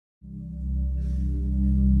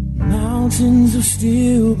Mountains are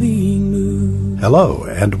still being moved. Hello,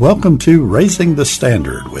 and welcome to Raising the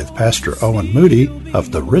Standard with Pastor Owen Moody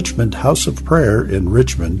of the Richmond House of Prayer in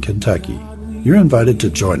Richmond, Kentucky. You're invited to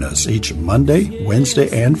join us each Monday,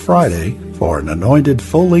 Wednesday, and Friday for an anointed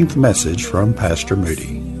full-length message from Pastor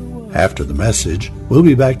Moody. After the message, we'll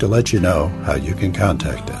be back to let you know how you can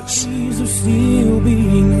contact us. Trees are still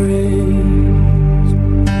being raised.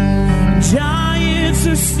 Giants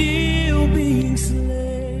are still being slain.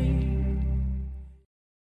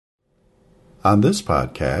 On this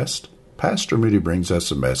podcast, Pastor Moody brings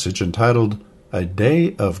us a message entitled, A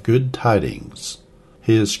Day of Good Tidings.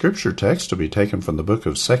 His scripture text will be taken from the book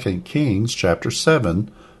of 2 Kings, chapter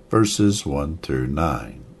 7, verses 1 through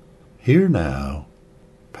 9. Here now,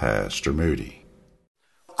 Pastor Moody.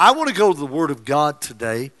 I want to go to the Word of God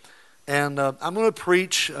today, and I'm going to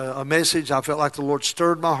preach a message I felt like the Lord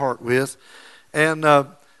stirred my heart with. And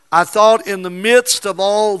I thought in the midst of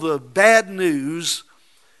all the bad news,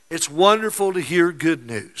 it's wonderful to hear good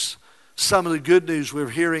news. Some of the good news we're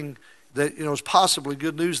hearing that is possibly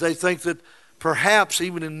good news. They think that perhaps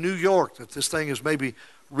even in New York that this thing has maybe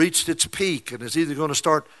reached its peak and is either going to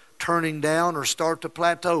start turning down or start to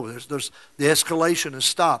plateau. There's the escalation has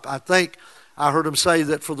stopped. I think I heard him say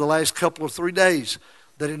that for the last couple of 3 days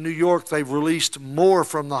that in New York they've released more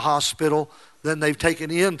from the hospital than they've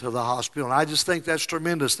taken into the hospital. And I just think that's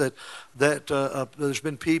tremendous that there's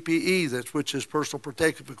been PPE, which is personal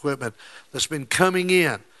protective equipment, that's been coming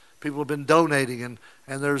in. People have been donating, and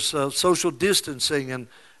there's social distancing, and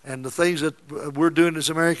the things that we're doing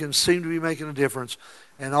as Americans seem to be making a difference.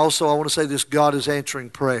 And also, I want to say this, God is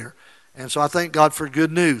answering prayer. And so I thank God for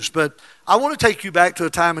good news. But I want to take you back to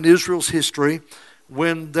a time in Israel's history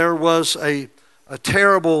when there was a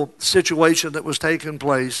terrible situation that was taking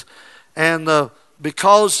place. And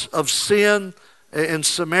because of sin in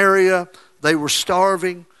Samaria, they were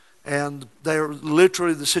starving. And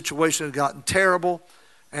the situation had gotten terrible.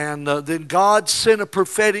 And then God sent a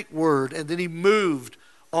prophetic word. And then He moved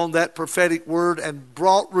on that prophetic word and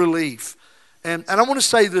brought relief. And I want to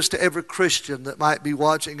say this to every Christian that might be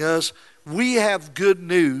watching us. We have good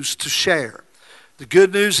news to share. The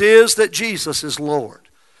good news is that Jesus is Lord.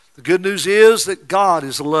 The good news is that God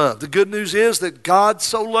is love. The good news is that God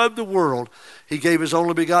so loved the world, He gave His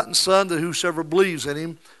only begotten Son, that whosoever believes in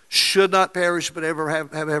Him should not perish but ever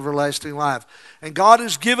have everlasting life. And God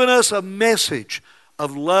has given us a message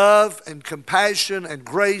of love and compassion and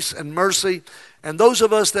grace and mercy. And those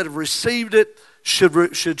of us that have received it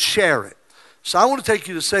should share it. So I want to take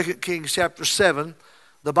you to 2 Kings chapter 7.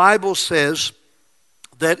 The Bible says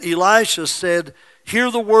that Elisha said,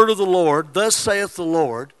 "Hear the word of the Lord, thus saith the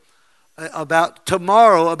Lord, about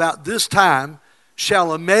tomorrow, about this time,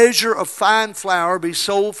 shall a measure of fine flour be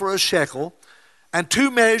sold for a shekel, and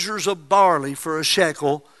 2 measures of barley for a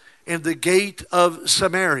shekel in the gate of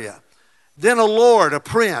Samaria. Then a lord, a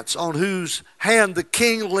prince, on whose hand the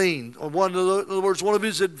king leaned," or in other words, one of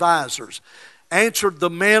his advisors, answered the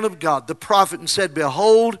man of God, the prophet, and said,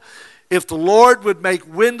 "Behold, if the Lord would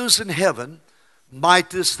make windows in heaven,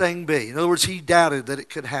 might this thing be?" In other words, he doubted that it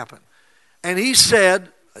could happen. And he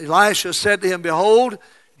said, Elisha said to him, "Behold,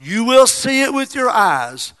 you will see it with your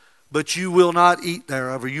eyes, but you will not eat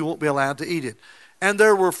thereof," or you won't be allowed to eat it. And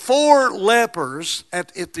there were 4 lepers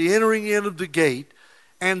at the entering in of the gate,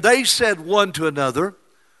 and they said one to another,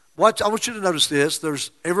 I want you to notice this,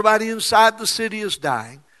 there's everybody inside the city is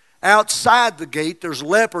dying. Outside the gate, there's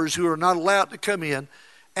lepers who are not allowed to come in.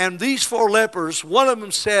 And these 4 lepers, one of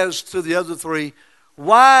them says to the other 3,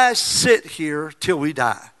 "Why sit here till we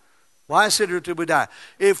die? Why sit here till we die?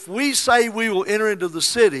 If we say we will enter into the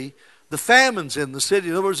city, the famine's in the city.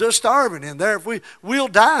 In other words, they're starving in there. We'll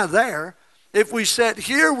die there. If we sit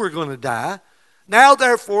here, we're going to die. Now,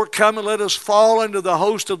 therefore, come and let us fall into the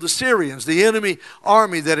host of the Syrians," the enemy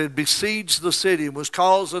army that had besieged the city and was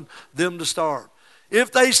causing them to starve.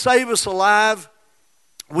 "If they save us alive,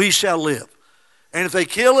 we shall live. And if they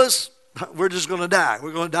kill us, we're just going to die.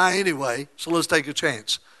 We're going to die anyway, so let's take a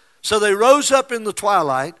chance." So they rose up in the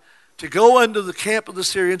twilight to go unto the camp of the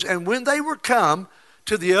Syrians. And when they were come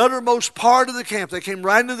to the uttermost part of the camp, they came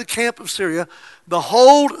right into the camp of Syria.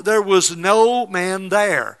 Behold, there was no man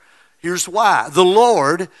there. Here's why. The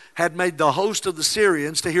Lord had made the host of the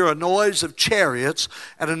Syrians to hear a noise of chariots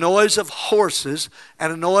and a noise of horses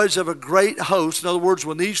and a noise of a great host. In other words,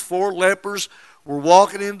 when these 4 lepers were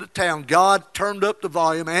walking into town, God turned up the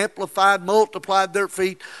volume, amplified, multiplied their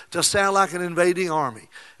feet to sound like an invading army.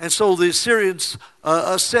 And so the Assyrians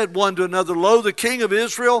said one to another, "Lo, the king of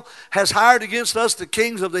Israel has hired against us the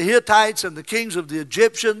kings of the Hittites and the kings of the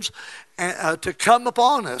Egyptians to come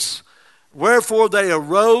upon us." Wherefore they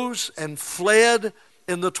arose and fled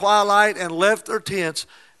in the twilight and left their tents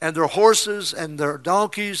and their horses and their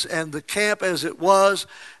donkeys and the camp as it was,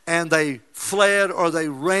 and they fled or they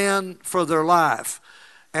ran for their life.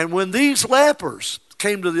 And when these lepers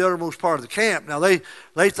came to the uttermost part of the camp, now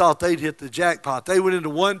they thought they'd hit the jackpot. They went into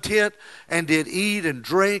one tent and did eat and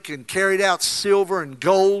drink and carried out silver and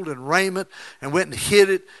gold and raiment and went and hid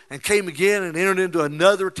it, and came again and entered into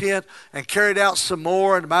another tent and carried out some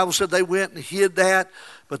more. And the Bible said they went and hid that.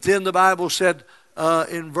 But then the Bible said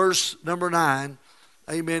in verse number 9,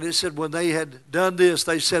 amen, it said when they had done this,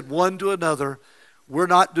 they said one to another, we're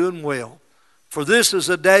not doing well, for this is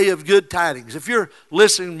a day of good tidings. If you're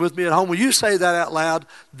listening with me at home, will you say that out loud?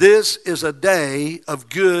 This is a day of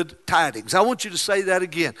good tidings. I want you to say that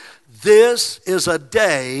again. This is a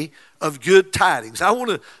day of good tidings. I want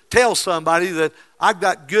to tell somebody that I've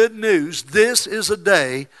got good news. This is a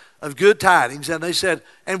day of good tidings. And they said,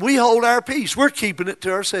 and we hold our peace. We're keeping it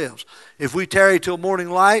to ourselves. If we tarry till morning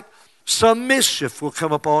light, some mischief will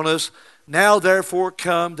come upon us. Now therefore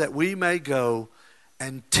come that we may go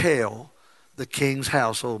and tell the king's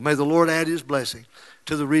household. May the Lord add his blessing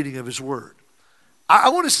to the reading of his word. I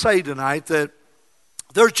want to say tonight that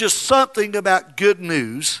there's just something about good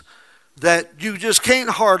news that you just can't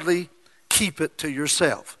hardly keep it to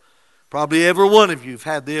yourself. Probably every one of you have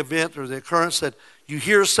had the event or the occurrence that you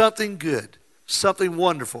hear something good, something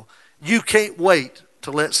wonderful. You can't wait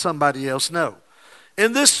to let somebody else know.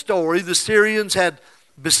 In this story, the Syrians had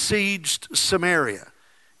besieged Samaria.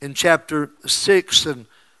 In chapter 6 and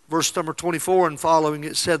verse number 24 and following,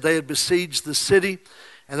 it said they had besieged the city,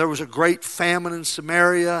 and there was a great famine in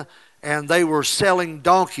Samaria, and they were selling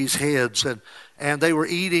donkeys' heads, and they were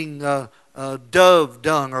eating dove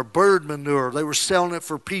dung or bird manure. They were selling it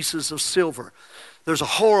for pieces of silver. There's a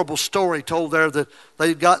horrible story told there that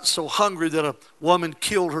they got so hungry that a woman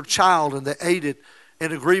killed her child, and they ate it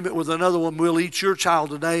in agreement with another one. We'll eat your child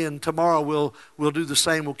today, and tomorrow we'll do the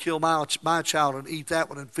same. We'll kill my child and eat that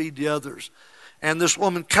one and feed the others. And this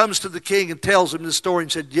woman comes to the king and tells him this story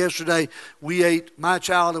and said, yesterday we ate my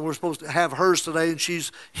child and we're supposed to have hers today, and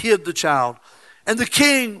she's hid the child. And the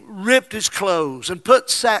king ripped his clothes and put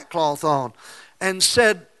sackcloth on and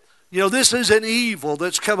said, this is an evil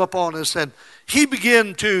that's come upon us. And he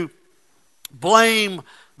began to blame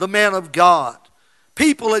the man of God.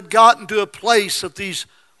 People had gotten to a place that these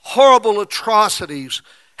horrible atrocities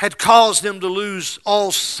had caused them to lose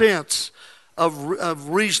all sense of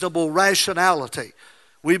reasonable rationality.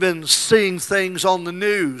 We've been seeing things on the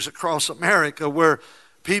news across America where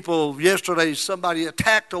people, yesterday somebody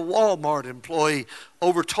attacked a Walmart employee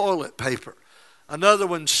over toilet paper. Another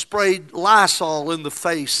one sprayed Lysol in the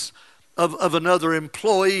face of another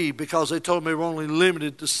employee because they told him they were only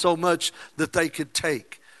limited to so much that they could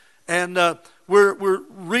take. And we're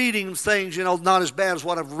reading things, not as bad as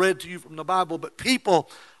what I've read to you from the Bible, but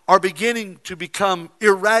people are beginning to become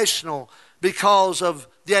irrational because of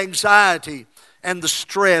the anxiety and the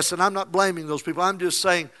stress. And I'm not blaming those people. I'm just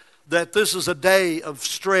saying that this is a day of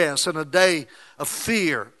stress and a day of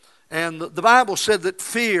fear. And the Bible said that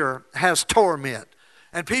fear has torment.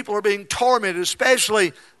 And people are being tormented,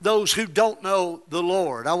 especially those who don't know the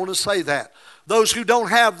Lord. I want to say that. Those who don't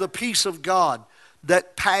have the peace of God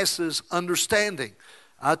that passes understanding.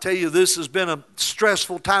 I tell you, this has been a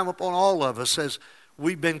stressful time upon all of us as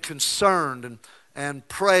we've been concerned and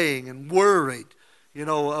praying and worried,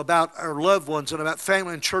 about our loved ones and about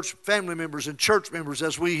family members and church members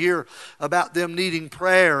as we hear about them needing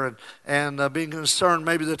prayer and being concerned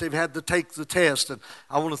maybe that they've had to take the test. And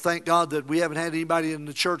I want to thank God that we haven't had anybody in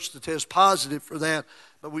the church to test positive for that,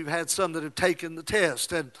 but we've had some that have taken the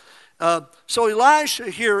test. And so Elisha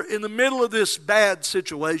here in the middle of this bad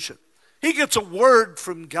situation, he gets a word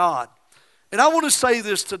from God. And I want to say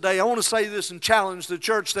this today. I want to say this and challenge the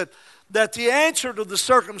church that the answer to the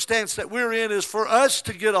circumstance that we're in is for us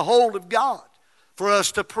to get a hold of God, for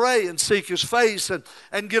us to pray and seek His face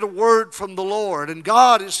and get a word from the Lord. And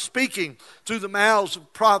God is speaking through the mouths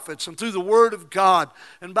of prophets and through the Word of God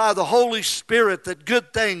and by the Holy Spirit that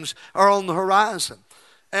good things are on the horizon.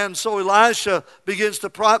 And so Elisha begins to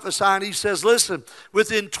prophesy, and he says, listen,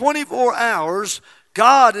 within 24 hours,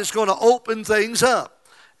 God is going to open things up.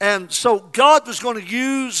 And so God was going to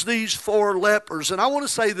use these 4 lepers. And I want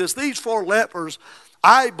to say this, these 4 lepers,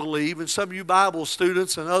 I believe, and some of you Bible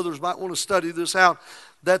students and others might want to study this out,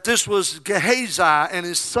 that this was Gehazi and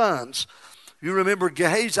his sons. You remember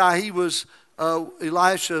Gehazi, he was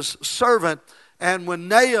Elisha's servant. And when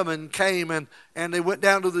Naaman came and they went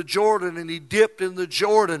down to the Jordan and he dipped in the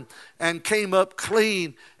Jordan and came up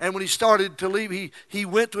clean. And when he started to leave, he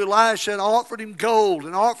went to Elisha and offered him gold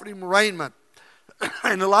and offered him raiment.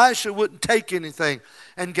 And Elisha wouldn't take anything.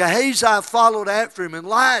 And Gehazi followed after him and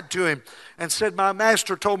lied to him and said, my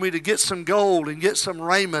master told me to get some gold and get some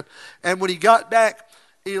raiment. And when he got back,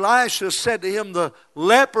 Elisha said to him, the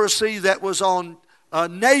leprosy that was on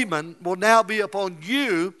Naaman will now be upon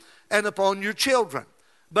you and upon your children.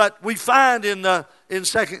 But we find in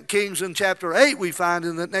 2 Kings in chapter 8, we find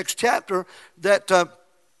in the next chapter that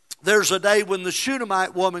there's a day when the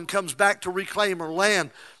Shunammite woman comes back to reclaim her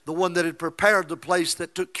land, the one that had prepared the place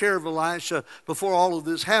that took care of Elisha before all of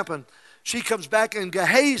this happened. She comes back, and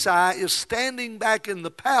Gehazi is standing back in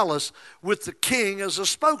the palace with the king as a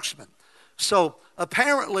spokesman. So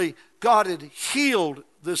apparently God had healed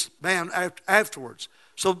this man afterwards.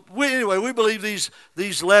 So we believe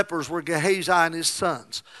these lepers were Gehazi and his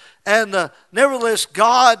sons. And nevertheless,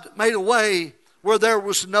 God made a way where there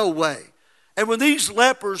was no way. And when these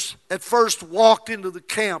lepers at first walked into the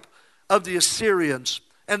camp of the Assyrians,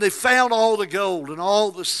 and they found all the gold and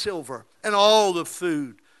all the silver and all the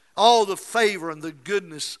food, all the favor and the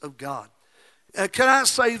goodness of God. Can I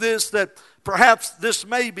say this, that perhaps this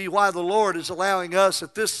may be why the Lord is allowing us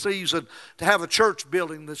at this season to have a church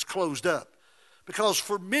building that's closed up. Because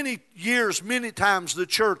for many years, many times the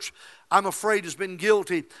church, I'm afraid, has been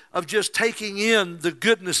guilty of just taking in the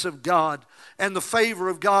goodness of God and the favor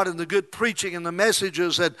of God and the good preaching and the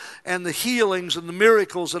messages and the healings and the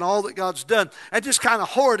miracles and all that God's done, and just kind of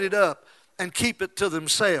hoard it up and keep it to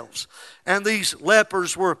themselves. And these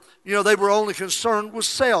lepers were, they were only concerned with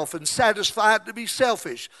self and satisfied to be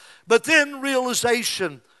selfish. But then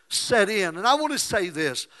realization set in. And I want to say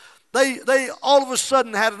this. They all of a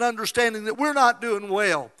sudden had an understanding that we're not doing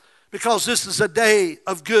well because this is a day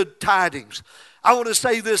of good tidings. I want to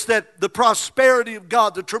say this, that the prosperity of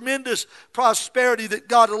God, the tremendous prosperity that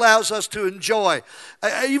God allows us to enjoy,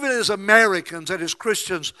 even as Americans and as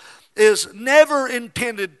Christians, is never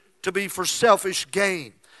intended to be for selfish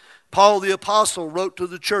gain. Paul the Apostle wrote to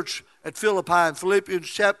the church at Philippi in Philippians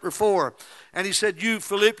chapter 4, and he said, you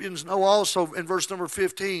Philippians know also in verse number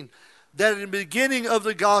 15, that in the beginning of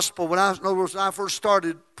the gospel, when I first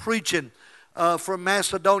started preaching from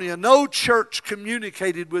Macedonia, no church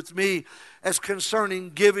communicated with me as concerning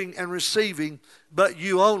giving and receiving, but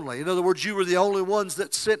you only. In other words, you were the only ones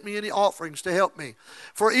that sent me any offerings to help me.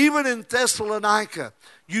 For even in Thessalonica,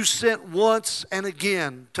 you sent once and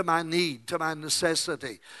again to my need, to my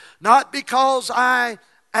necessity. Not because I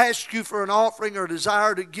asked you for an offering or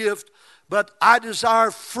desired a gift, but I desire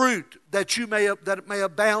fruit that it may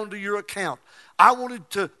abound to your account. I wanted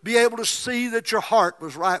to be able to see that your heart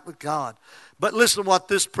was right with God. But listen to what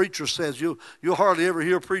this preacher says. You'll hardly ever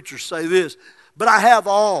hear preachers say this. But I have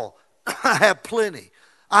all. I have plenty.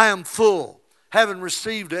 I am full, having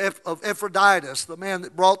received of Epaphroditus, the man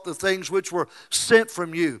that brought the things which were sent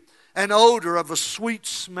from you, an odor of a sweet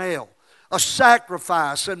smell, a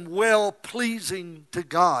sacrifice and well-pleasing to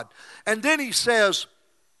God. And then he says,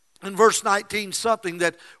 in verse 19, something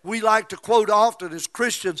that we like to quote often as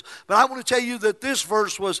Christians, but I want to tell you that this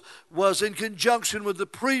verse was in conjunction with the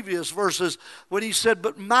previous verses when he said,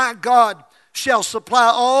 but my God shall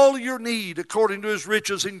supply all your need according to his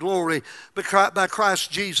riches in glory by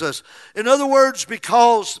Christ Jesus. In other words,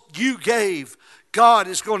 because you gave, God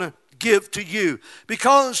is going to give to you.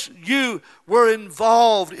 Because you were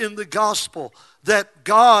involved in the gospel, that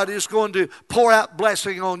God is going to pour out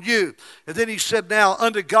blessing on you. And then he said, now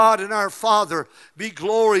unto God and our Father be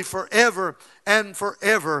glory forever and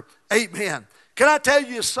forever. Amen. Can I tell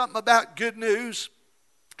you something about good news?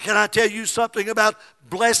 Can I tell you something about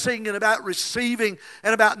blessing and about receiving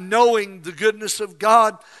and about knowing the goodness of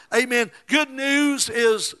God? Amen. Good news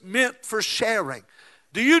is meant for sharing.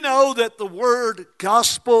 Do you know that the word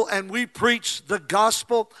gospel, and we preach the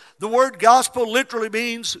gospel, the word gospel literally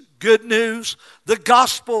means good news. The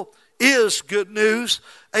gospel is good news.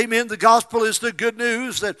 Amen. The gospel is the good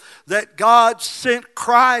news that God sent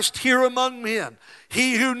Christ here among men.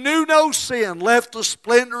 He who knew no sin left the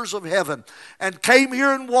splendors of heaven and came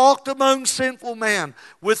here and walked among sinful men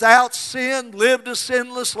without sin, lived a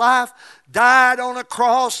sinless life, died on a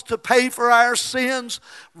cross to pay for our sins,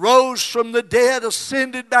 rose from the dead,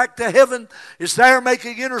 ascended back to heaven, is there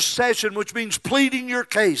making intercession, which means pleading your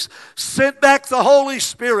case, sent back the Holy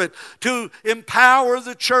Spirit to empower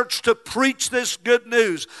the church to preach this good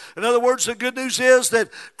news. In other words, the good news is that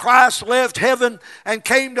Christ left heaven and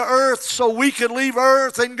came to earth so we could leave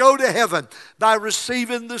earth and go to heaven by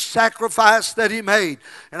receiving the sacrifice that he made.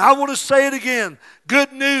 And I want to say it again.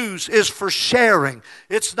 Good news is for sharing.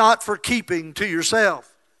 It's not for keeping to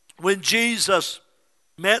yourself. When Jesus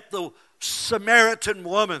met the Samaritan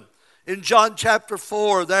woman in John chapter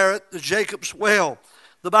 4 there at the Jacob's well,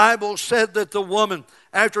 the Bible said that the woman,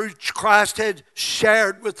 after Christ had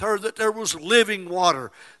shared with her that there was living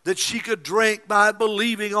water that she could drink by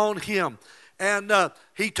believing on him. And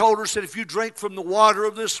he told her, said, if you drink from the water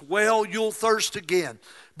of this well, you'll thirst again.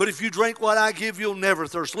 But if you drink what I give, you'll never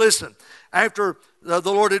thirst. Listen, after the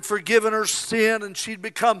Lord had forgiven her sin and she'd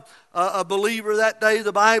become a believer that day,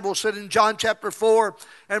 the Bible said in John chapter 4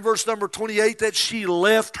 and verse number 28 that she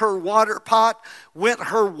left her water pot, went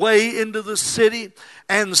her way into the city,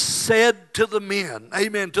 and said to the men,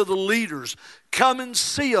 amen, to the leaders, come and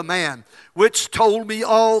see a man which told me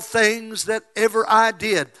all things that ever I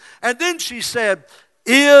did. And then she said,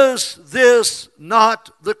 is this not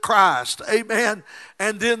the Christ? Amen.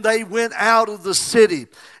 And then they went out of the city.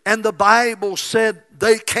 And the Bible said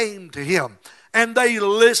they came to him. And they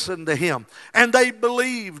listened to him. And they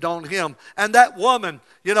believed on him. And that woman,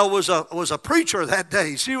 was a preacher that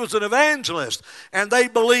day. She was an evangelist. And they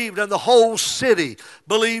believed, and the whole city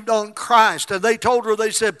believed on Christ. And they told her, they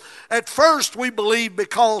said, at first we believed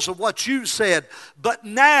because of what you said. But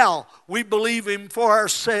now we believe him for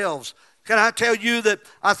ourselves. Can I tell you that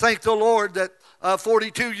I thank the Lord that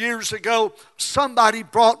 42 years ago, somebody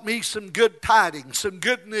brought me some good tidings, some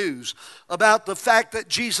good news about the fact that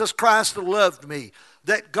Jesus Christ loved me,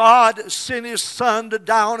 that God sent his Son to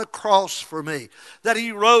die on a cross for me, that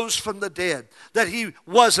he rose from the dead, that he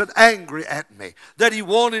wasn't angry at me, that he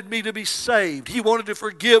wanted me to be saved. He wanted to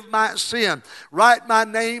forgive my sin, write my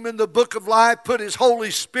name in the book of life, put his Holy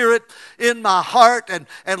Spirit in my heart,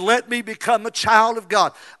 and let me become a child of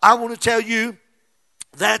God. I want to tell you,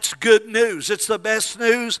 that's good news. It's the best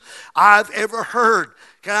news I've ever heard.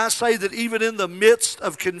 Can I say that even in the midst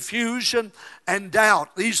of confusion and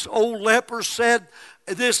doubt, these old lepers said,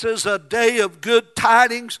 this is a day of good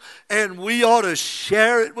tidings, and we ought to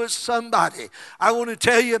share it with somebody. I want to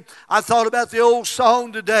tell you, I thought about the old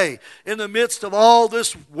song today. In the midst of all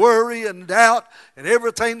this worry and doubt and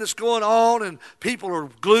everything that's going on, and people are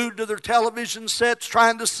glued to their television sets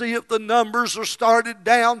trying to see if the numbers are started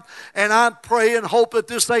down, and I pray and hope that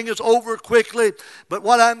this thing is over quickly. But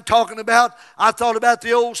what I'm talking about, I thought about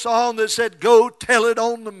the old song that said, go tell it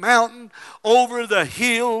on the mountain, over the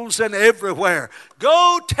hills and everywhere.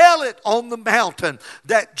 Go tell it on the mountain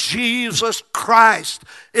that Jesus Christ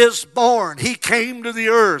is born. He came to the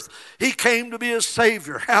earth. He came to be a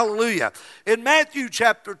Savior. Hallelujah. In Matthew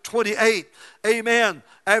chapter 28, amen,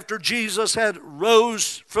 after Jesus had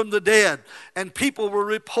rose from the dead and people were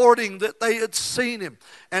reporting that they had seen him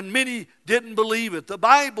and many didn't believe it. The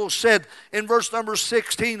Bible said in verse number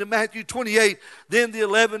 16 of Matthew 28, then the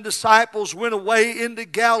 11 disciples went away into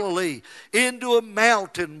Galilee, into a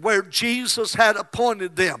mountain where Jesus had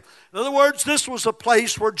appointed them. In other words, this was a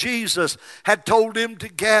place where Jesus had told them to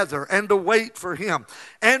gather and to wait for him.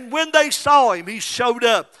 And when they saw him, he showed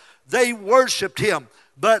up. They worshiped him.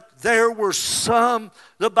 But there were some,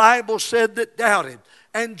 the Bible said, that doubted.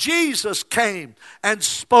 And Jesus came and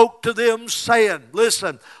spoke to them, saying,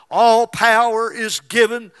 listen, all power is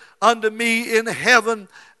given unto me in heaven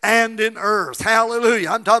and in earth. Hallelujah.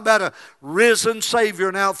 I'm talking about a risen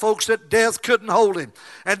Savior now, folks, that death couldn't hold him.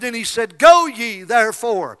 And then he said, go ye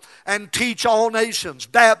therefore and teach all nations,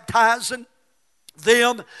 baptizing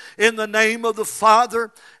them in the name of the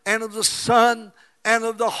Father and of the Son and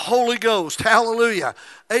of the Holy Ghost. Hallelujah.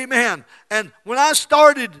 Amen. And when I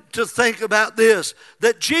started to think about this,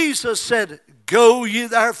 that Jesus said, go ye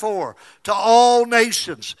therefore to all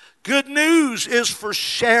nations. Good news is for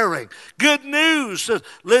sharing. Good news,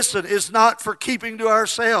 listen, is not for keeping to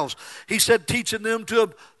ourselves. He said, teaching them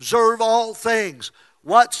to observe all things,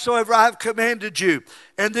 whatsoever I've commanded you.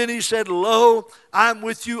 And then he said, lo, I'm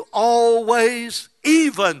with you always,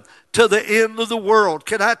 even to the end of the world.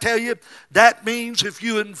 Can I tell you, that means if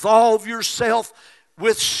you involve yourself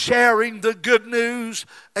with sharing the good news,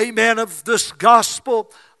 amen, of this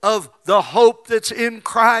gospel, of the hope that's in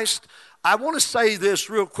Christ. I want to say this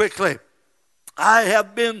real quickly. I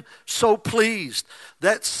have been so pleased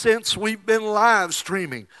that since we've been live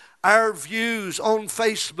streaming, our views on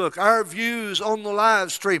Facebook, our views on the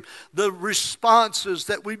live stream, the responses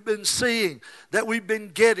that we've been seeing, that we've been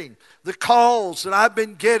getting, the calls that I've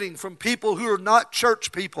been getting from people who are not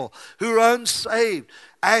church people, who are unsaved,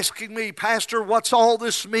 asking me, Pastor, what's all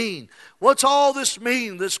this mean? What's all this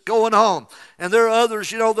mean that's going on? And there are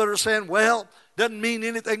others, that are saying, well, doesn't mean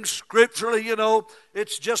anything scripturally,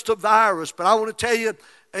 it's just a virus. But I want to tell you,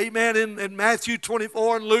 amen, in Matthew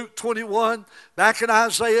 24 and Luke 21. Back in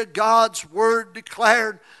Isaiah, God's word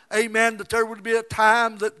declared, amen, that there would be a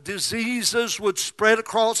time that diseases would spread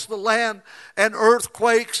across the land, and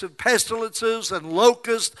earthquakes and pestilences and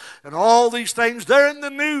locusts and all these things. They're in the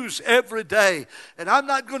news every day. And I'm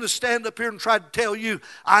not going to stand up here and try to tell you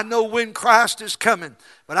I know when Christ is coming.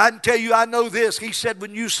 But I can tell you I know this. He said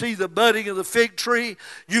when you see the budding of the fig tree,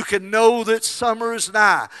 you can know that summer is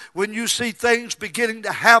nigh. When you see things beginning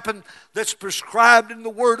to happen that's prescribed in the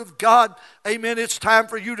Word of God, amen, it's time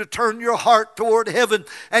for you to turn your heart toward heaven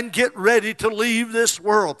and get ready to leave this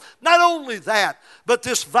world. Not only that, but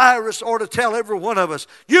this virus ought to tell every one of us,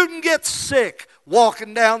 you can get sick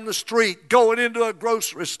walking down the street, going into a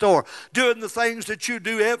grocery store, doing the things that you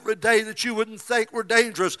do every day that you wouldn't think were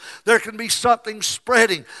dangerous. There can be something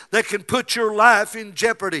spreading that can put your life in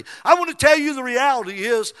jeopardy. I want to tell you the reality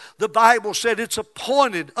is the Bible said it's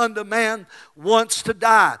appointed unto man once to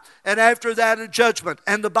die, and after that a judgment.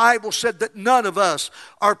 And the Bible said that none of us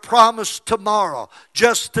are promised tomorrow,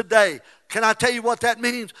 just today. Can I tell you what that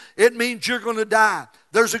means? It means you're going to die.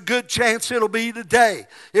 There's a good chance it'll be today.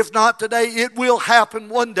 If not today, it will happen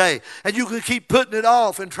one day. And you can keep putting it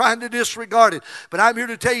off and trying to disregard it. But I'm here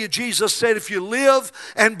to tell you, Jesus said, if you live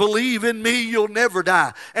and believe in me, you'll never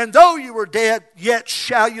die. And though you were dead, yet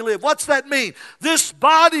shall you live. What's that mean? This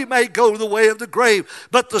body may go the way of the grave,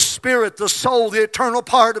 but the spirit, the soul, the eternal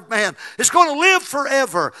part of man is going to live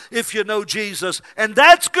forever if you know Jesus. And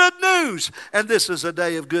that's good news. And this is a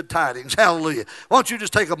day of good tidings. Hallelujah. Why don't you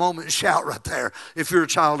just take a moment and shout right there if you're a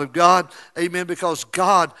child of God. Amen. Because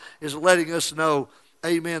God is letting us know,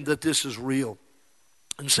 amen, that this is real.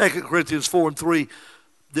 In 2 Corinthians 4 and 3,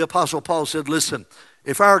 the Apostle Paul said, listen,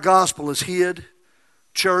 if our gospel is hid,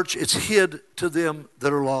 church, it's hid to them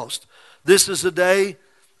that are lost. This is a day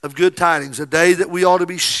of good tidings, a day that we ought to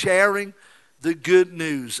be sharing the good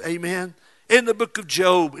news. Amen. In the book of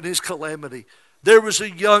Job, in his calamity, there was a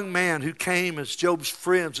young man who came as Job's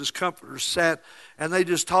friends, his comforters, sat, and they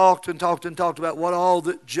just talked and talked and talked about what all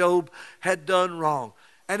that Job had done wrong.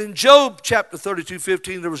 And in Job chapter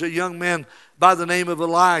 32:15, there was a young man by the name of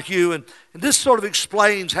Elihu, and this sort of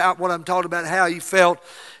explains what I'm talking about, how he felt.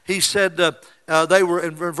 He said they were,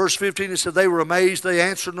 in verse 15, he said they were amazed, they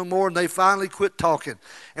answered no more, and they finally quit talking.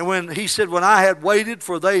 And when he said, when I had waited,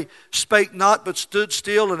 for they spake not, but stood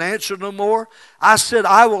still and answered no more, I said,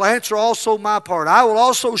 I will answer also my part. I will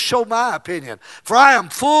also show my opinion, for I am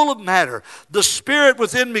full of matter. The spirit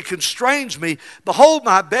within me constrains me. Behold,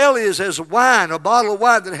 my belly is as wine, a bottle of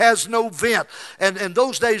wine that has no vent. And in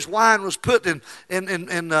those days, wine was put in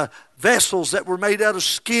vessels that were made out of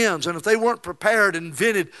skins, and if they weren't prepared and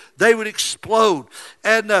vented, they would explode.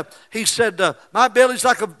 And he said, my belly is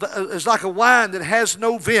like a wine that has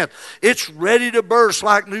no vent. It's ready to burst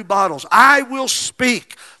like new bottles. I will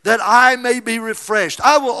speak that I may be refreshed.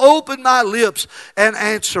 I will open my lips and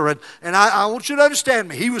answer. And I want you to understand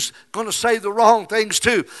me. He was going to say the wrong things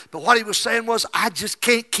too. But what he was saying was, I just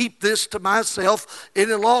can't keep this to myself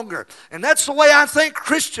any longer. And that's the way I think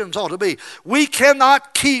Christians ought to be. We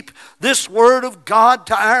cannot keep this word of God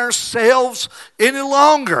to ourselves any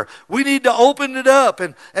longer. We need to open it up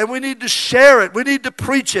and we need to share it. We need to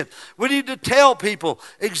preach it. We need to tell people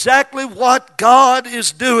exactly what God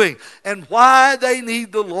is doing and why they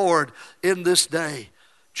need the Lord in this day.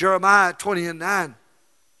 Jeremiah 20:9.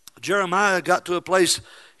 Jeremiah got to a place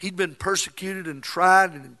he'd been persecuted and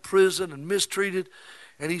tried and in prison and mistreated.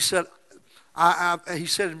 And he said, he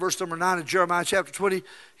said in verse number 9 of Jeremiah chapter 20,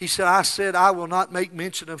 he said, I will not make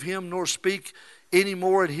mention of him nor speak any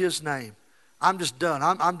more in his name. I'm just done.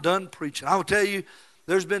 I'm done preaching. I will tell you,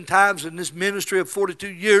 there's been times in this ministry of 42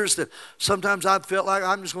 years that sometimes I've felt like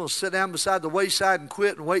I'm just going to sit down beside the wayside and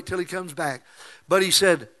quit and wait till he comes back. But he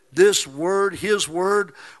said, this word, his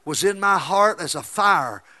word, was in my heart as a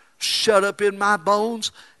fire shut up in my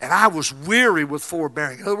bones, and I was weary with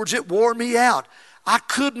forbearing. In other words, it wore me out. I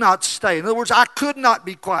could not stay. In other words, I could not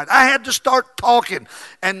be quiet. I had to start talking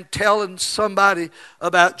and telling somebody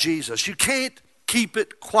about Jesus. You can't keep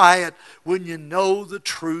it quiet when you know the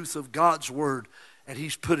truth of God's word and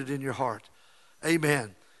he's put it in your heart.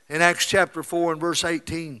 Amen. In Acts chapter 4 and verse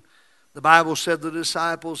 18, the Bible said the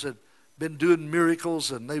disciples had been doing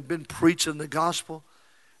miracles and they've been preaching the gospel.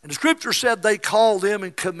 And the scripture said they called them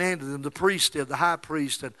and commanded them, the priest did, the high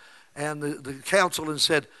priest and the council, and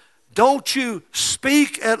said, don't you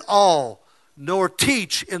speak at all, nor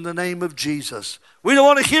teach in the name of Jesus. We don't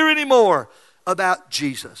want to hear any more about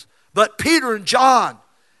Jesus. But Peter and John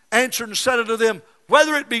answered and said unto them,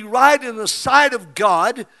 whether it be right in the sight of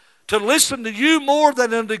God to listen to you more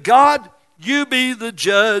than unto God, you be the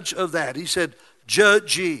judge of that. He said,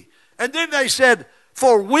 judge ye. And then they said,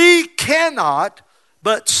 For we cannot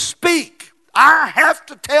but speak. I have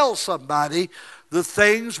to tell somebody the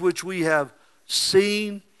things which we have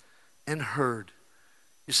seen and heard.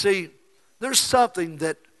 You see, there's something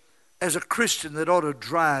that as a Christian that ought to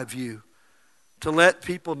drive you to let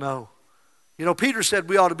people know. You know, Peter said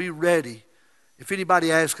we ought to be ready if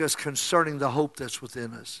anybody asks us concerning the hope that's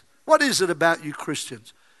within us. What is it about you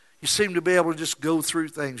Christians? You seem to be able to just go through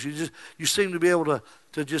things. You seem to be able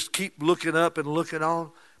to just keep looking up and looking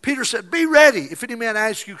on. Peter said, be ready if any man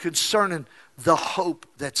asks you concerning the hope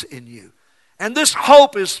that's in you. And this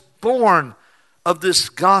hope is born of this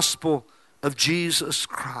gospel of Jesus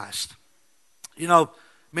Christ. You know,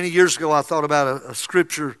 many years ago I thought about a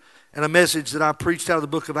scripture and a message that I preached out of the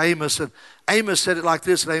book of Amos. And Amos said it like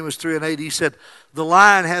this in Amos 3:8. He said, the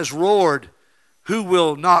lion has roared, who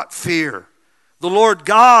will not fear? The Lord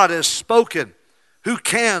God has spoken, who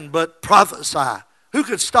can but prophesy? Who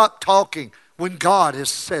can stop talking when God has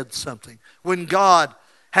said something? When God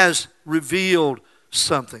has revealed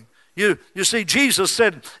something? You see, Jesus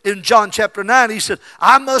said in John chapter 9, he said,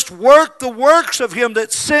 I must work the works of him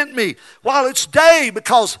that sent me while it's day,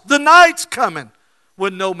 because the night's coming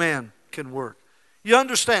when no man can work. You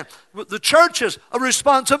understand? The church has a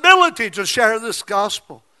responsibility to share this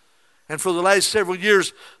gospel. And for the last several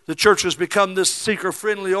years, the church has become this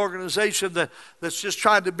seeker-friendly organization that's just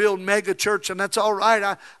trying to build mega church, and that's all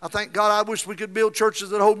right. I thank God. I wish we could build churches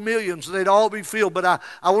that hold millions, and they'd all be filled. But I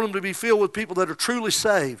want them to be filled with people that are truly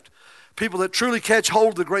saved, people that truly catch hold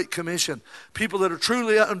of the Great Commission, people that are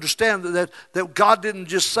truly understand that God didn't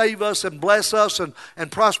just save us and bless us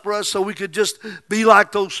and prosper us so we could just be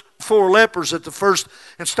like those 4 lepers at the first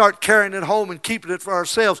and start carrying it home and keeping it for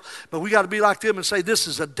ourselves. But we got to be like them and say, this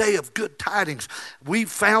is a day of good tidings.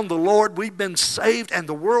 We've found the Lord, we've been saved, and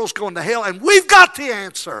the world's going to hell, and we've got the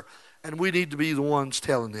answer. And we need to be the ones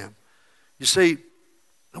telling them. You see,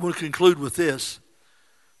 I want to conclude with this.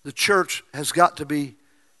 The church has got to be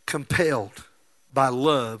compelled by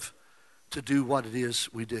love to do what it is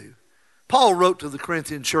we do. Paul wrote to the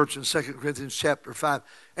Corinthian church in 2 Corinthians chapter 5.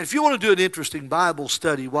 And if you want to do an interesting Bible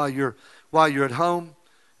study while you're at home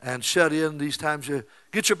and shut in these times, you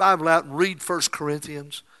get your Bible out and read 1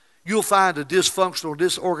 Corinthians. You'll find a dysfunctional,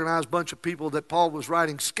 disorganized bunch of people that Paul was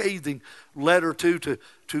writing scathing letter to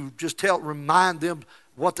just remind them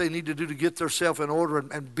what they need to do to get themselves in order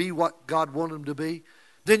and be what God wanted them to be.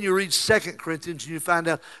 Then you read 2 Corinthians and you find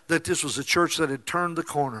out that this was a church that had turned the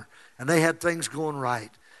corner and they had things going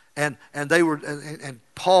right. And they were and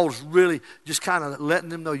Paul's really just kind of letting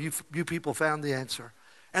them know you people found the answer.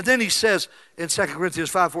 And then he says in 2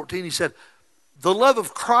 Corinthians 5:14, he said, the love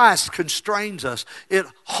of Christ constrains us. It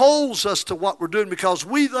holds us to what we're doing, because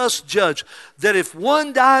we thus judge that if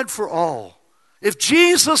one died for all, if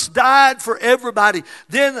Jesus died for everybody,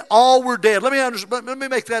 then all were dead. Let me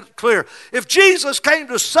make that clear. If Jesus came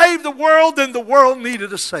to save the world, then the world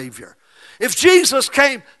needed a Savior. If Jesus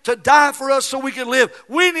came to die for us so we could live,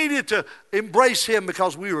 we needed to embrace him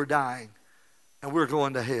because we were dying and we were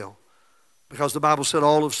going to hell. Because the Bible said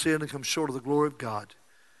all have sinned and come short of the glory of God.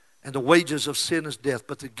 And the wages of sin is death,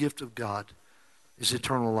 but the gift of God is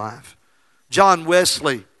eternal life. John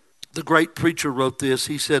Wesley, the great preacher, wrote this.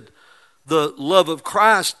 He said, the love of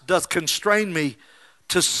Christ doth constrain me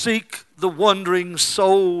to seek the wandering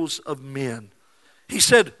souls of men. He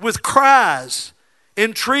said, with cries,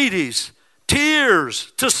 entreaties,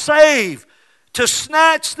 tears, to save, to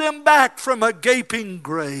snatch them back from a gaping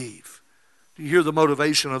grave. Do you hear the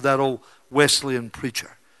motivation of that old Wesleyan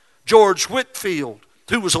preacher? George Whitefield,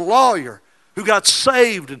 who was a lawyer, who got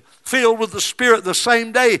saved and filled with the Spirit the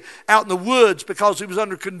same day out in the woods because he was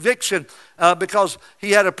under conviction because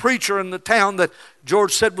he had a preacher in the town that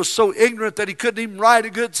George said was so ignorant that he couldn't even write a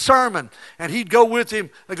good sermon. And he'd go with him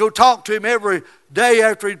and go talk to him every day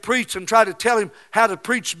after he'd preached and try to tell him how to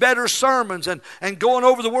preach better sermons and going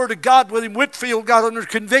over the Word of God with him. Whitefield got under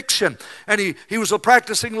conviction, and he was a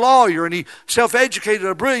practicing lawyer, and he self-educated,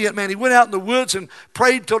 a brilliant man. He went out in the woods and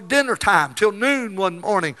prayed till dinner time, till noon one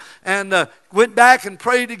morning, and went back and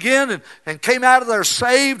prayed again and came out of there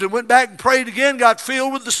saved, and went back and prayed again, got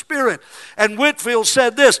filled with the Spirit. And Whitefield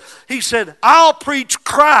said this. He said, I'll preach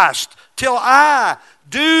Christ till I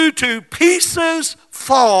do to pieces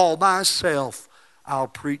fall myself. I'll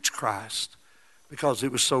preach Christ, because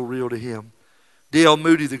it was so real to him. D.L.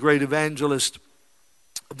 Moody, the great evangelist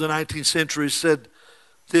of the 19th century, said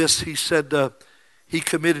this. He said he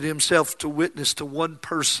committed himself to witness to one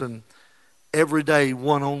person every day,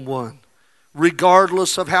 one-on-one,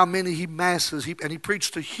 regardless of how many he masses. And he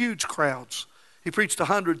preached to huge crowds. He preached to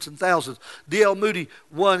hundreds and thousands. D.L. Moody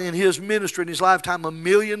won in his ministry in his lifetime 1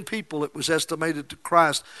 million people, it was estimated, to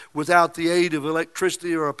Christ without the aid of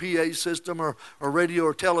electricity or a PA system or radio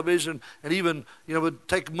or television. And even, it would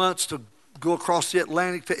take months to go across the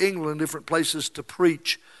Atlantic to England and different places to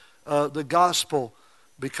preach the gospel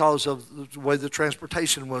because of the way the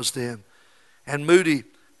transportation was then. And Moody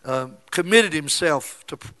committed himself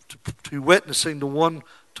to witnessing to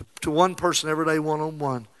one person every day,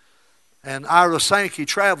 one-on-one. And Ira Sankey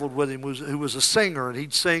traveled with him, who was a singer, and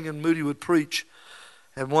he'd sing and Moody would preach.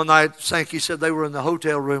 And one night, Sankey said they were in the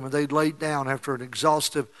hotel room and they'd laid down after an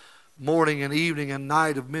exhaustive morning and evening and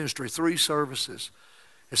night of ministry, 3 services.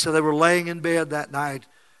 And so they were laying in bed that night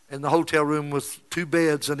in the hotel room with 2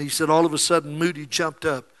 beds. And he said all of a sudden Moody jumped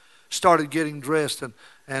up, started getting dressed,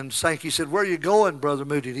 and Sankey said, "Where are you going, Brother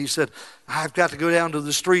Moody?" And he said, "I've got to go down to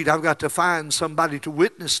the street. I've got to find somebody to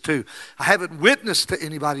witness to. I haven't witnessed to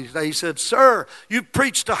anybody today." He said, "Sir, you've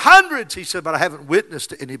preached to hundreds." He said, "But I haven't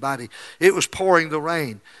witnessed to anybody." It was pouring the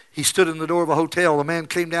rain. He stood in the door of a hotel. A man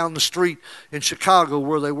came down the street in Chicago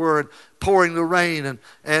where they were, and pouring the rain,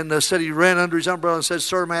 and said he ran under his umbrella and said,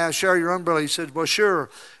 "Sir, may I share your umbrella?" He said, "Well, sure."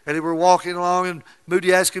 And they were walking along, and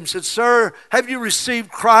Moody asked him, said, "Sir, have you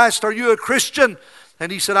received Christ? Are you a Christian?"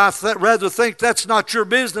 And he said, "I rather think that's not your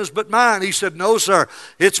business but mine." He said, "No, sir,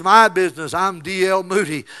 it's my business. I'm D.L.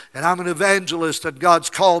 Moody, and I'm an evangelist, and God's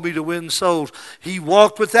called me to win souls." He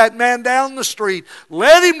walked with that man down the street,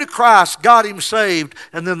 led him to Christ, got him saved,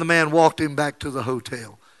 and then the man walked him back to the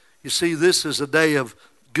hotel. You see, this is a day of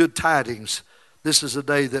good tidings. This is a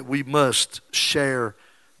day that we must share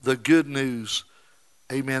the good news,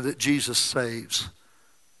 amen, that Jesus saves.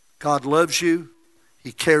 God loves you.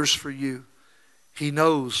 He cares for you. He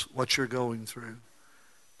knows what you're going through.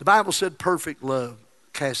 The Bible said perfect love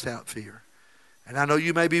casts out fear. And I know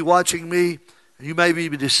you may be watching me, and you may be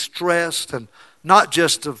distressed, and not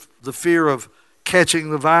just of the fear of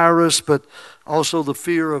catching the virus, but also the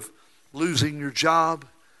fear of losing your job.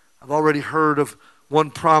 I've already heard of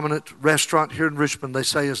one prominent restaurant here in Richmond they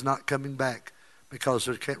say is not coming back because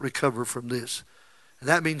they can't recover from this. And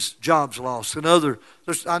that means jobs lost. And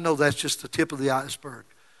I know that's just the tip of the iceberg.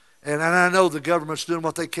 And I know the government's doing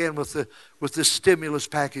what they can with this stimulus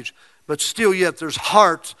package, but still yet there's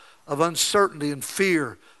hearts of uncertainty and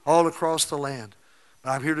fear all across the land.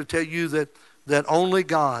 But I'm here to tell you that only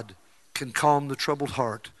God can calm the troubled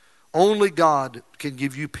heart. Only God can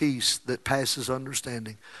give you peace that passes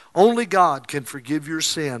understanding. Only God can forgive your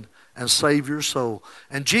sin and save your soul.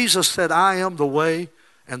 And Jesus said, "I am the way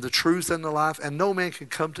and the truth and the life, and no man can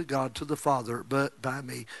come to God, to the Father, but by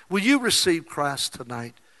me." Will you receive Christ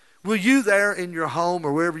tonight? Will you there in your home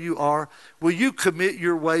or wherever you are, will you commit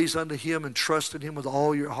your ways unto Him and trust in Him with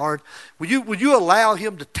all your heart? Will you allow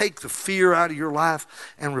Him to take the fear out of your life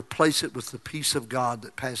and replace it with the peace of God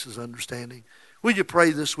that passes understanding? Will you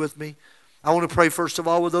pray this with me? I want to pray first of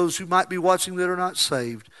all with those who might be watching that are not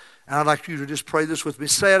saved. And I'd like you to just pray this with me.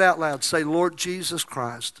 Say it out loud. Say, "Lord Jesus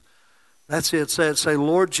Christ." That's it. Say it. Say,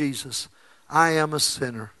 "Lord Jesus, I am a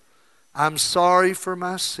sinner. I'm sorry for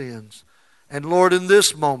my sins. And Lord, in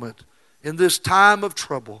this moment, in this time of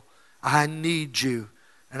trouble, I need you.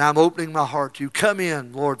 And I'm opening my heart to you. Come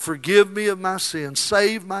in, Lord. Forgive me of my sins.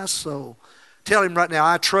 Save my soul." Tell Him right now,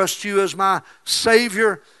 "I trust you as my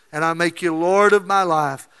Savior, and I make you Lord of my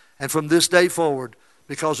life. And from this day forward,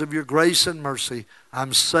 because of your grace and mercy,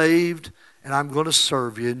 I'm saved, and I'm going to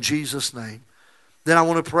serve you in Jesus' name." Then I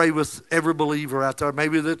want to pray with every believer out there.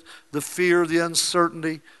 Maybe that the fear, the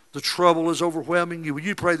uncertainty, the trouble is overwhelming you. Will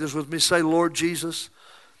you pray this with me? Say, "Lord Jesus,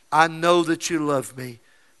 I know that you love me.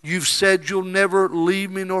 You've said you'll never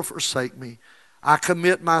leave me nor forsake me. I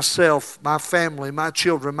commit myself, my family, my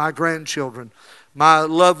children, my grandchildren, my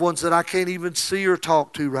loved ones that I can't even see or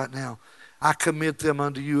talk to right now. I commit them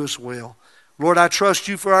unto you as well. Lord, I trust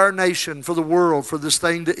you for our nation, for the world, for this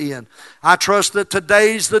thing to end. I trust that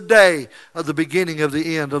today's the day of the beginning of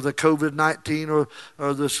the end of the COVID-19 or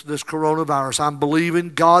this coronavirus. I'm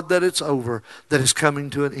believing, God, that it's over, that it's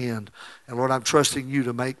coming to an end. And Lord, I'm trusting you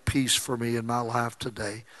to make peace for me in my life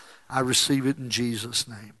today. I receive it in Jesus'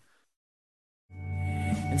 name.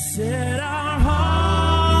 And set our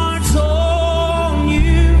hearts on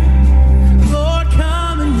you, Lord,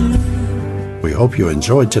 come and do. We hope you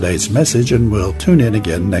enjoyed today's message and will tune in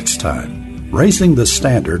again next time. Raising the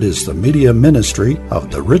Standard is the media ministry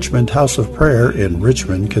of the Richmond House of Prayer in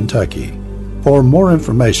Richmond, Kentucky. For more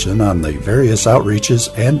information on the various outreaches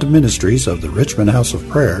and ministries of the Richmond House of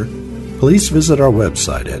Prayer, please visit our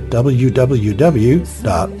website at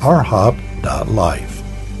www.rhop.life.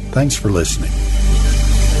 Thanks for listening.